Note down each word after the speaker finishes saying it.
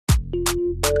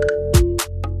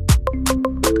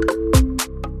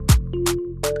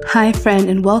Hi, friend,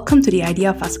 and welcome to the Idea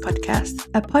of Us podcast,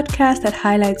 a podcast that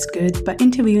highlights good by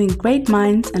interviewing great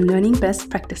minds and learning best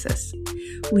practices.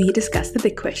 We discuss the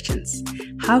big questions.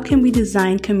 How can we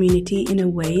design community in a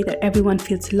way that everyone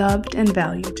feels loved and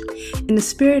valued, in the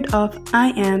spirit of I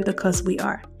am because we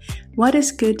are? What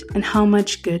is good and how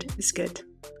much good is good?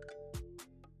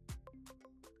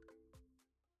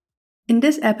 In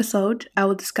this episode, I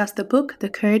will discuss the book The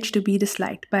Courage to be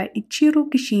Disliked by Ichiro,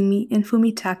 Kishimi and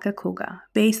Fumitake Koga,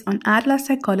 based on Adler's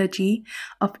psychology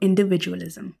of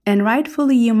individualism. And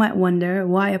rightfully, you might wonder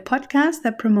why a podcast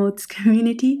that promotes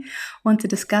community wants to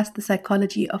discuss the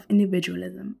psychology of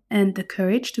individualism and the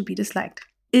courage to be disliked.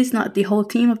 Is not the whole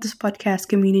theme of this podcast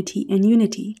community and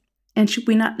unity? And should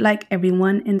we not like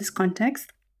everyone in this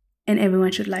context? And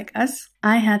everyone should like us?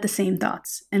 I had the same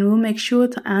thoughts, and we'll make sure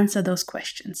to answer those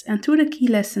questions. And through the key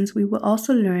lessons, we will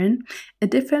also learn a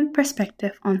different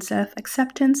perspective on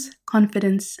self-acceptance,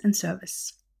 confidence, and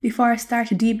service. Before I start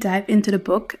to deep dive into the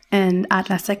book and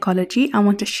Adler's psychology, I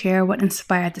want to share what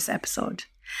inspired this episode.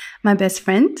 My best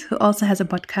friend, who also has a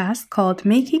podcast called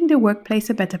Making the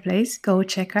Workplace a Better Place, go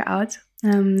check her out,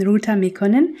 Ruta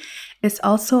Mikkonen, is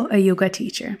also a yoga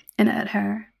teacher. And at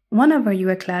one of our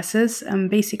yoga classes,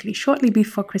 basically shortly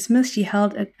before Christmas, she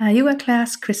held a yoga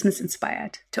class Christmas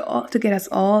inspired to get us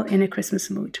all in a Christmas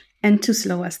mood and to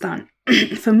slow us down.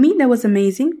 For me, that was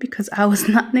amazing because I was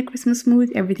not in a Christmas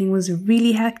mood. Everything was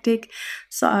really hectic.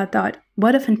 So I thought,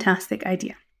 what a fantastic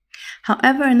idea.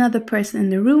 However, another person in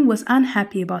the room was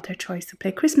unhappy about her choice to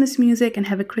play Christmas music and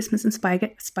have a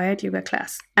Christmas-inspired yoga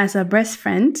class. As a best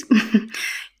friend,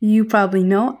 you probably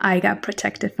know I got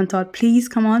protective and thought, please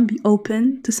come on, be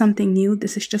open to something new.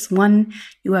 This is just one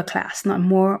yoga class, not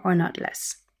more or not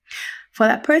less. For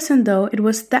that person, though, it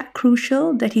was that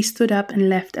crucial that he stood up and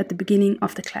left at the beginning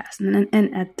of the class.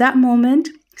 And at that moment,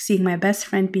 seeing my best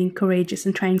friend being courageous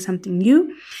and trying something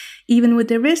new, even with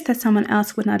the risk that someone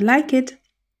else would not like it,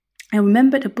 I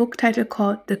remembered a book title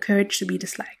called The Courage to be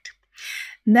Disliked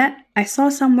that I saw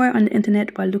somewhere on the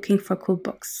internet while looking for cool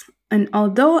books. And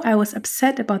although I was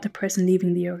upset about the person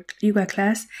leaving the yoga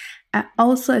class, I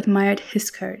also admired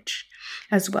his courage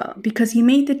as well, because he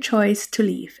made the choice to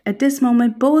leave. At this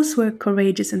moment, both were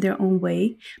courageous in their own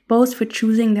way, both were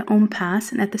choosing their own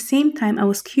path, and at the same time, I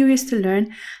was curious to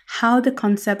learn how the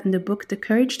concept in the book, The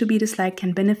Courage to be Disliked,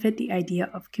 can benefit the idea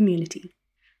of community.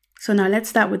 So now let's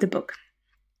start with the book,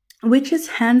 which is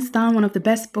hands down one of the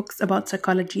best books about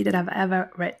psychology that I've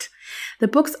ever read. The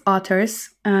book's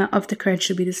authors of The Courage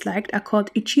to be Disliked are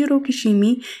called Ichiro,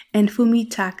 Kishimi and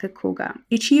Fumitake Koga.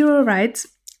 Ichiro writes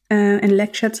and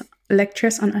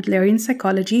lectures on Adlerian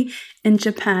psychology in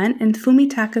Japan, and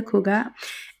Fumitake Koga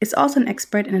is also an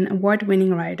expert and an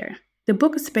award-winning writer. The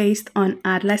book is based on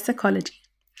Adler's psychology.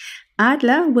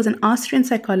 Adler was an Austrian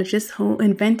psychologist who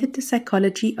invented the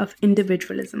psychology of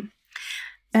individualism.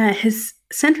 His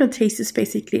central thesis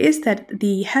basically is that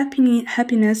the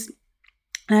happiness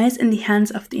lies in the hands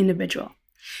of the individual.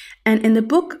 And in the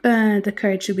book, The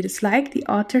Courage to be Disliked, the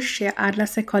authors share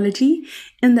Adler's psychology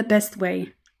in the best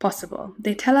way possible.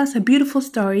 They tell us a beautiful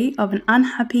story of an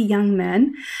unhappy young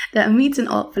man that meets an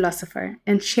old philosopher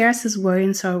and shares his worry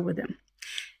and sorrow with him.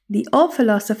 The old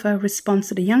philosopher responds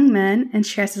to the young man and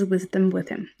shares his wisdom with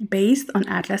him, based on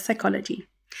Adler's psychology.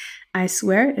 I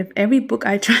swear, if every book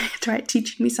I tried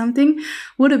teaching me something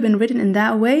would have been written in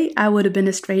that way, I would have been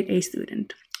a straight A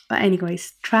student. But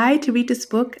anyways, try to read this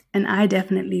book and I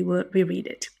definitely will reread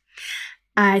it.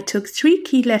 I took 3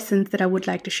 key lessons that I would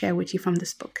like to share with you from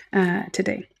this book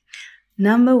today.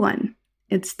 Number 1,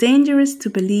 it's dangerous to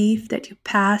believe that your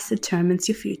past determines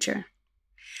your future.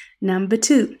 Number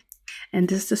 2, and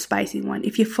this is the spicy one,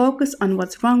 if you focus on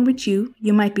what's wrong with you,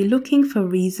 you might be looking for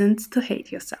reasons to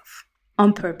hate yourself.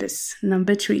 On purpose.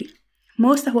 Number 3,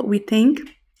 most of what we think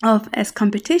of as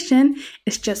competition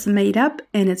is just made up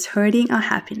and it's hurting our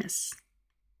happiness.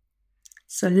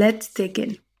 So let's dig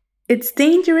in. It's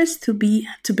dangerous to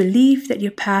believe that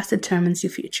your past determines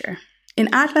your future.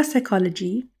 In Adler's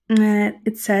psychology,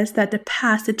 it says that the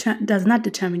past does not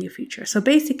determine your future. So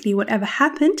basically, whatever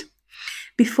happened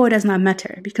before does not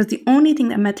matter, because the only thing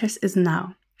that matters is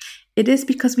now. It is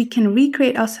because we can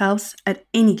recreate ourselves at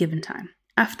any given time.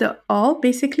 After all,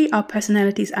 basically, our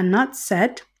personalities are not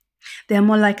set. They're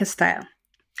more like a style.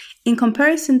 In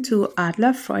comparison to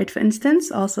Adler, Freud, for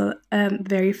instance, also a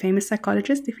very famous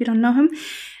psychologist, if you don't know him,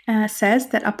 says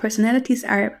that our personalities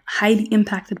are highly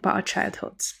impacted by our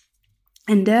childhoods.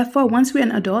 And therefore, once we're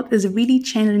an adult, it's really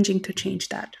challenging to change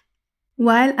that.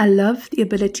 While I love the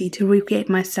ability to recreate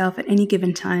myself at any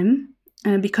given time,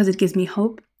 because it gives me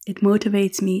hope, it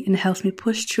motivates me and helps me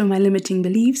push through my limiting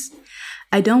beliefs,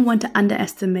 I don't want to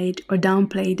underestimate or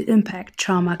downplay the impact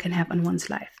trauma can have on one's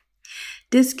life.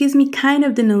 This gives me kind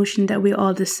of the notion that we're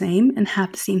all the same and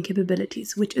have the same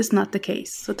capabilities, which is not the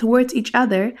case. So towards each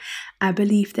other, I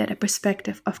believe that a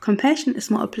perspective of compassion is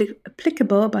more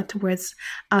applicable, but towards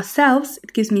ourselves,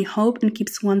 it gives me hope and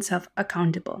keeps oneself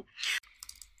accountable.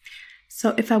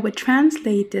 So if I would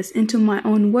translate this into my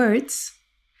own words,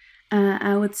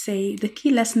 I would say the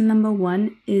key lesson number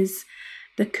 1 is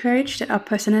the courage that our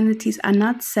personalities are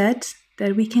not set,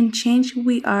 that we can change who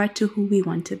we are to who we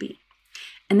want to be.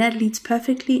 And that leads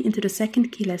perfectly into the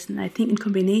second key lesson. I think in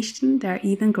combination, they are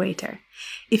even greater.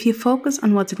 If you focus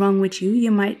on what's wrong with you,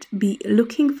 you might be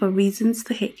looking for reasons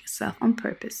to hate yourself on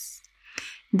purpose.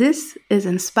 This is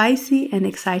a spicy and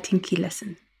exciting key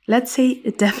lesson. Let's say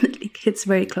it definitely hits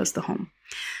very close to home.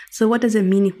 So what does it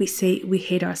mean if we say we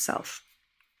hate ourselves?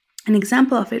 An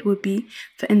example of it would be,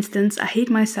 for instance, I hate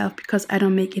myself because I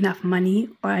don't make enough money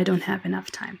or I don't have enough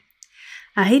time.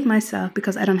 I hate myself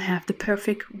because I don't have the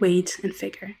perfect weight and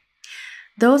figure.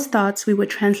 Those thoughts we would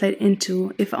translate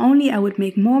into, if only I would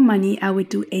make more money, I would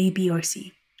do A, B, or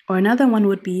C. Or another one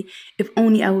would be, if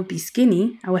only I would be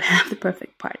skinny, I would have the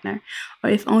perfect partner. Or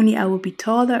if only I would be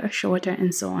taller or shorter,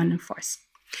 and so on and forth.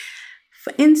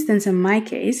 For instance, in my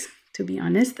case, to be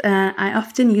honest, I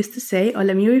often used to say, or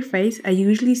let me rephrase, I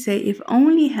usually say, if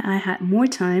only I had more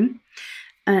time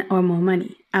or more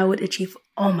money, I would achieve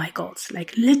all my goals,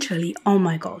 like literally all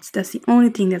my goals. That's the only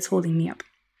thing that's holding me up.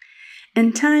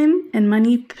 And time and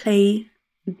money play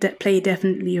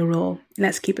definitely a role.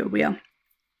 Let's keep it real.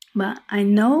 But I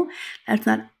know that's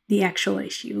not the actual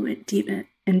issue.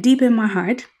 Deep in my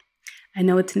heart, I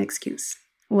know it's an excuse.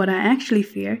 What I actually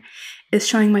fear is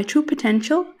showing my true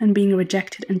potential and being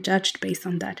rejected and judged based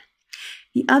on that.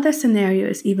 The other scenario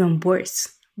is even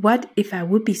worse. What if I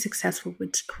would be successful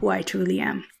with who I truly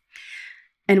am?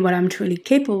 And what I'm truly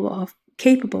capable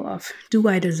of? Do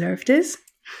I deserve this?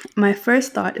 My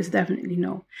first thought is definitely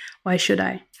no. Why should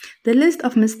I? The list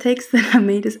of mistakes that I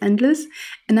made is endless,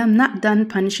 and I'm not done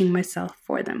punishing myself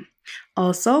for them.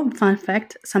 Also, fun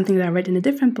fact, something that I read in a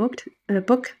different book,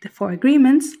 the 4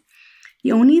 Agreements,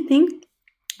 the only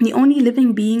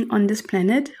living being on this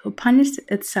planet who punished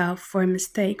itself for a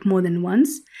mistake more than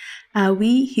once are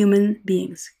we human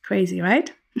beings. Crazy,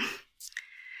 right?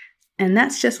 And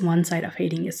that's just one side of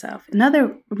hating yourself.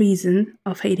 Another reason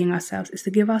of hating ourselves is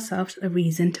to give ourselves a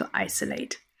reason to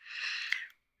isolate.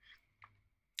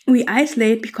 We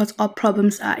isolate because all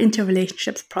problems are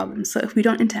interrelationships problems. So if we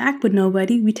don't interact with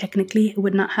nobody, we technically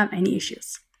would not have any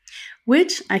issues.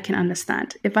 Which I can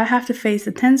understand. If I have to face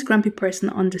a tense, grumpy person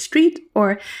on the street,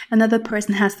 or another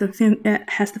person has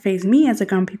to face me as a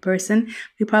grumpy person,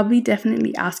 we probably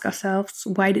definitely ask ourselves,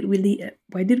 why did we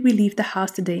leave the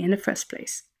house today in the first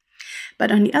place?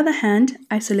 But on the other hand,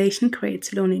 isolation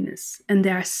creates loneliness, and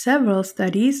there are several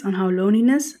studies on how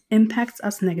loneliness impacts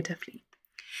us negatively,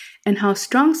 and how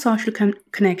strong social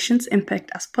connections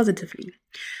impact us positively.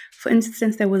 For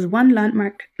instance, there was one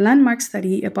landmark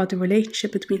study about the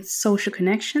relationship between social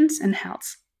connections and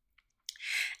health.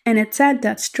 And it said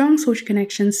that strong social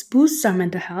connections boosts our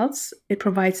mental health, it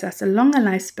provides us a longer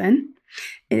lifespan,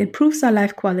 it improves our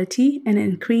life quality, and it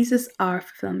increases our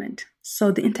fulfillment.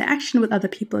 So the interaction with other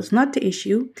people is not the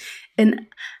issue, and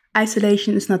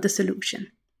isolation is not the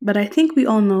solution. But I think we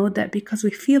all know that because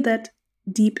we feel that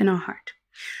deep in our heart.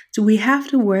 So we have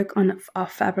to work on our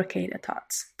fabricated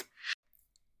thoughts.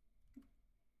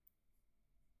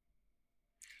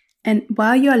 And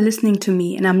while you are listening to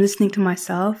me and I'm listening to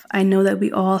myself, I know that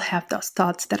we all have those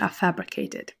thoughts that are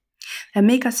fabricated, that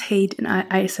make us hate and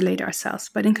isolate ourselves.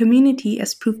 But in community,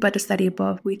 as proved by the study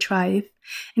above, we thrive.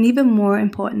 And even more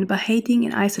important, by hating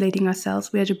and isolating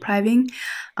ourselves, we are depriving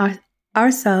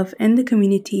ourselves and the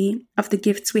community of the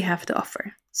gifts we have to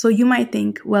offer. So you might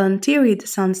think, well, in theory,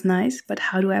 this sounds nice, but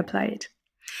how do I apply it?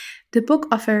 The book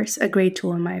offers a great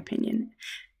tool, in my opinion.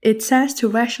 It says to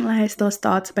rationalize those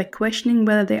thoughts by questioning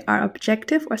whether they are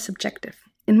objective or subjective.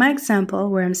 In my example,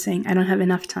 where I'm saying I don't have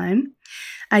enough time,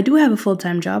 I do have a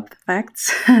full-time job,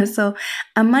 facts, so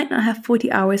I might not have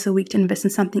 40 hours a week to invest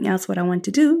in something else what I want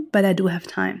to do, but I do have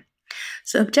time.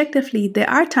 So objectively, there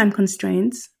are time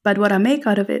constraints, but what I make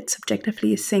out of it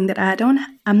subjectively is saying that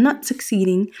I'm not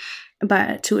succeeding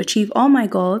to achieve all my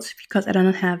goals because I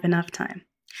don't have enough time.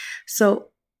 So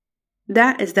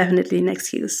that is definitely an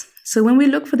excuse. So when we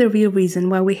look for the real reason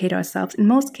why we hate ourselves, in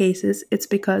most cases, it's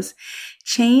because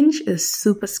change is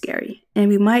super scary and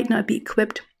we might not be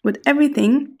equipped with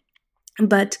everything,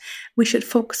 but we should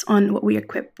focus on what we are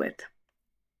equipped with.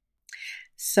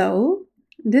 So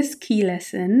this key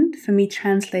lesson for me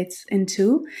translates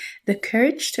into the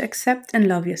courage to accept and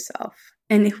love yourself.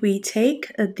 And if we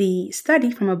take the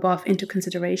study from above into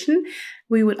consideration,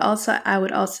 I would also add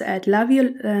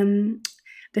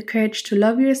the courage to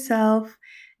love yourself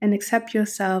and accept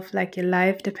yourself like your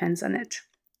life depends on it.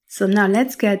 So now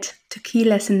let's get to key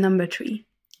lesson number 3,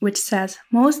 which says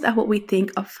most of what we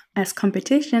think of as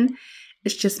competition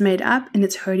is just made up and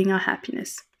it's hurting our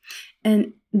happiness.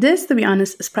 And this, to be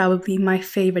honest, is probably my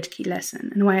favorite key lesson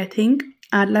and why I think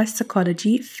Adler's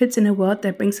psychology fits in a world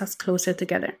that brings us closer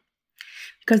together.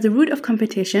 Because the root of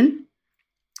competition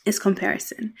is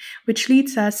comparison, which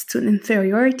leads us to an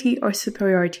inferiority or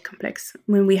superiority complex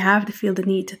when we feel the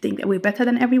need to think that we're better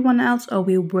than everyone else or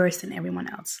we're worse than everyone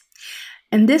else.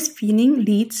 And this feeling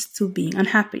leads to being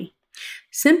unhappy,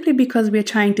 simply because we're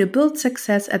trying to build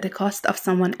success at the cost of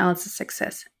someone else's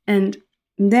success. And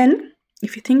then,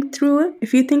 if you think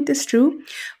this through,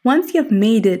 once you have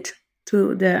made it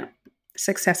to the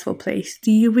successful place,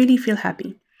 do you really feel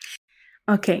happy?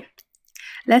 Okay,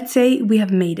 let's say we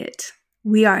have made it.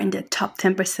 We are in the top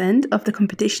 10% of the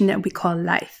competition that we call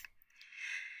life.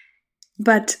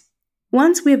 But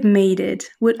once we have made it,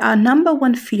 would our number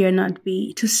one fear not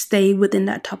be to stay within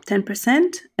that top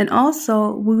 10%? And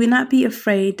also, we will not be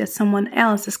afraid that someone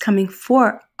else is coming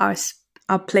for our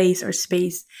place or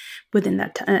space within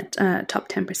that top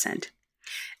 10%.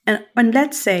 And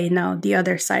let's say now the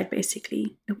other side,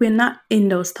 basically, if we're not in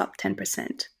those top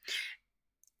 10%,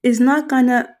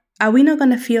 are we not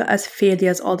gonna feel as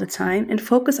failures all the time and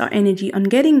focus our energy on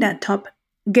getting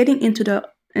into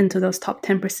those top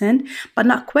 10%, but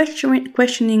not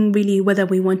questioning really whether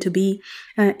we want to be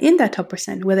in that top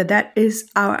percent, whether that is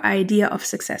our idea of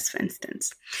success, for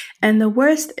instance. And the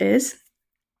worst is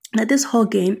that this whole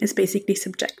game is basically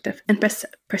subjective and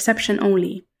perception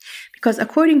only. Because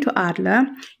according to Adler,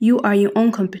 you are your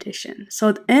own competition.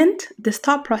 So this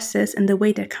thought process and the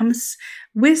way that comes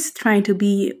with trying to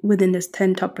be within this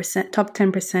top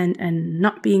 10% and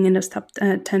not being in this top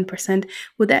 10%,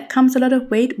 with that comes a lot of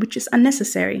weight, which is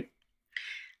unnecessary.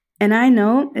 And I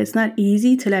know it's not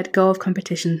easy to let go of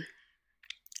competition.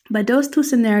 But those two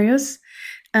scenarios,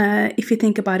 if you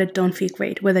think about it, don't feel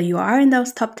great. Whether you are in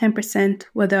those top 10%,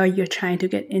 whether you're trying to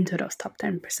get into those top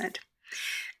 10%.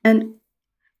 And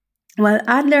while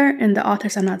Adler and the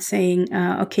authors are not saying,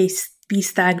 be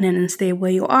stagnant and stay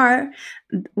where you are,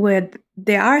 where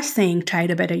they are saying try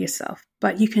to better yourself.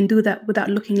 But you can do that without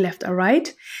looking left or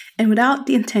right and without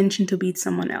the intention to beat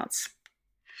someone else.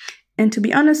 And to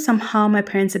be honest, somehow my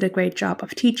parents did a great job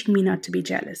of teaching me not to be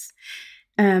jealous.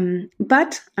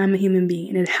 But I'm a human being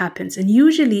and it happens. And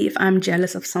usually if I'm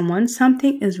jealous of someone,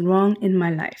 something is wrong in my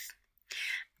life.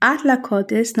 Adler called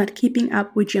this not keeping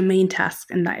up with your main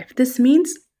task in life. This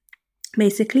means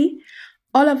basically,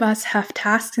 all of us have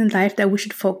tasks in life that we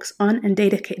should focus on and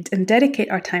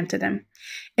dedicate our time to them.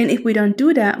 And if we don't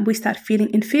do that, we start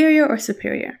feeling inferior or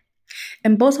superior.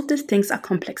 And both of these things are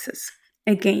complexes.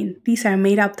 Again, these are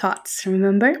made up thoughts,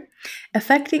 remember?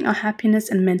 Affecting our happiness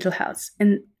and mental health.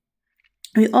 And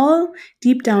we all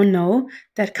deep down know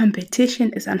that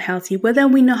competition is unhealthy, whether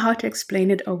we know how to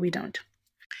explain it or we don't.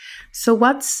 So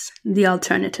what's the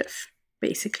alternative,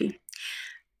 basically?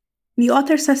 The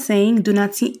authors are saying do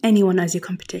not see anyone as your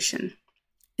competition.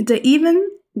 They even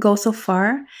go so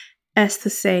far as to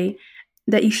say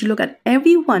that you should look at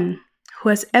everyone who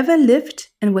has ever lived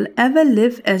and will ever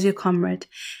live as your comrade,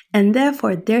 and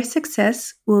therefore their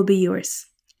success will be yours,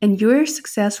 and your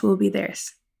success will be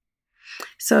theirs.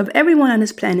 So if everyone on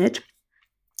this planet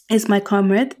is my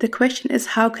comrade, the question is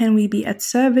how can we be at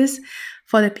service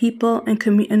for the people and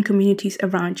communities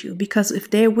around you? Because if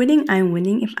they're winning, I'm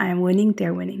winning. If I'm winning,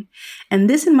 they're winning. And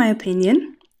this, in my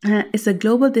opinion, is a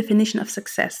global definition of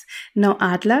success. Now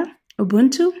Adler,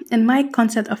 Ubuntu, and my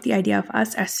concept of the idea of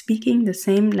us are speaking the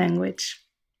same language.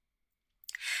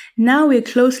 Now we're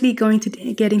closely getting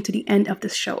to the end of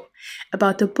this show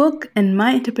about the book and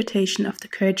my interpretation of The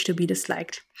Courage to be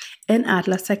Disliked and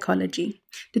Adler's psychology.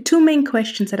 The two main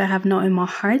questions that I have now in my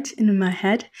heart and in my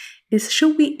head is,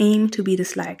 should we aim to be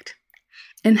disliked?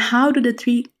 And how do the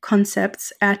three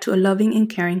concepts add to a loving and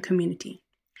caring community?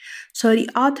 So the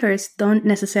authors don't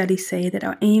necessarily say that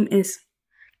our aim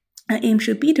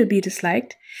should be to be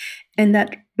disliked, and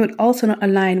that would also not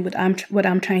align with what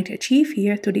I'm trying to achieve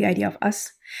here through the idea of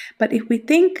us. But if we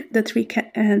think the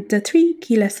three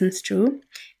key lessons through,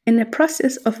 in the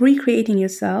process of recreating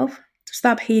yourself, to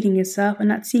stop hating yourself and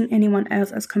not seeing anyone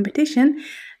else as competition,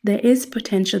 there is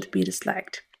potential to be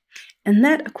disliked. And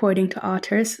that, according to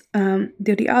authors,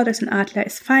 the authors and Adler,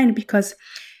 is fine because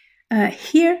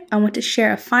here I want to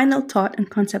share a final thought and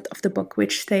concept of the book,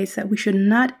 which states that we should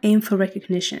not aim for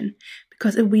recognition,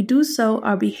 Because if we do so,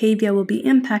 our behavior will be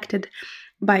impacted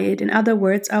by it. In other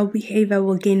words, our behavior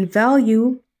will gain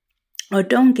value or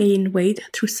don't gain weight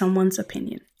through someone's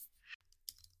opinion.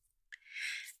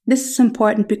 This is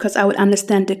important because I would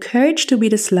understand the courage to be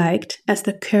disliked as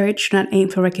the courage to not aim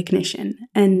for recognition.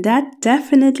 And that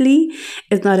definitely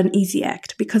is not an easy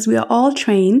act because we are all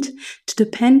trained to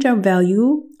depend our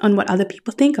value on what other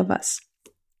people think of us.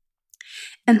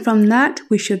 And from that,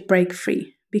 we should break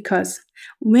free because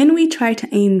when we try to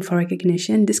aim for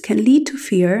recognition, this can lead to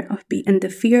the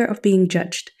fear of being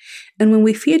judged. And when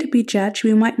we fear to be judged,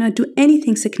 we might not do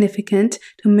anything significant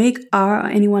to make our or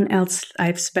anyone else's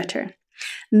lives better.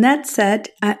 That said,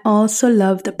 I also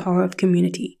love the power of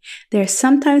community. There's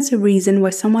sometimes a reason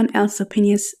why someone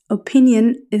else's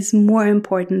opinion is more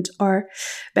important or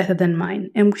better than mine,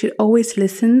 and we should always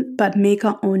listen but make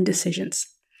our own decisions.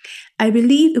 I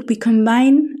believe if we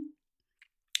combine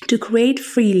to create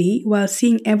freely while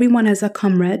seeing everyone as a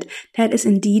comrade, that is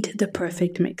indeed the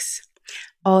perfect mix.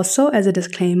 Also, as a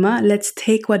disclaimer, let's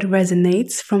take what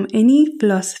resonates from any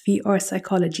philosophy or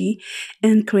psychology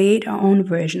and create our own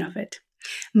version of it.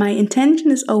 My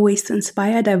intention is always to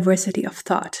inspire diversity of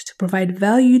thought, to provide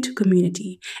value to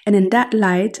community. And in that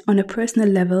light, on a personal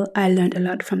level, I learned a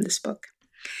lot from this book.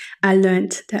 I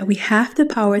learned that we have the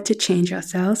power to change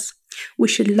ourselves. We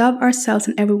should love ourselves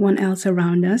and everyone else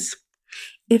around us.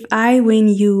 If I win,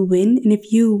 you win. And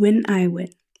if you win, I win.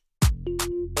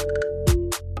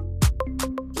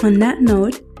 On that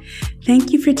note,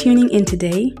 thank you for tuning in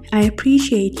today. I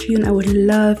appreciate you and I would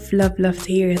love to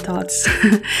hear your thoughts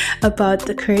about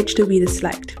the courage to be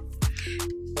disliked.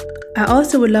 I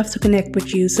also would love to connect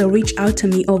with you, so reach out to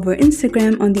me over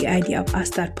Instagram on the idea of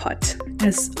us.pod.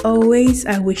 As always,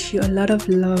 I wish you a lot of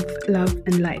love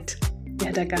and light.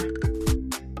 Yadaga.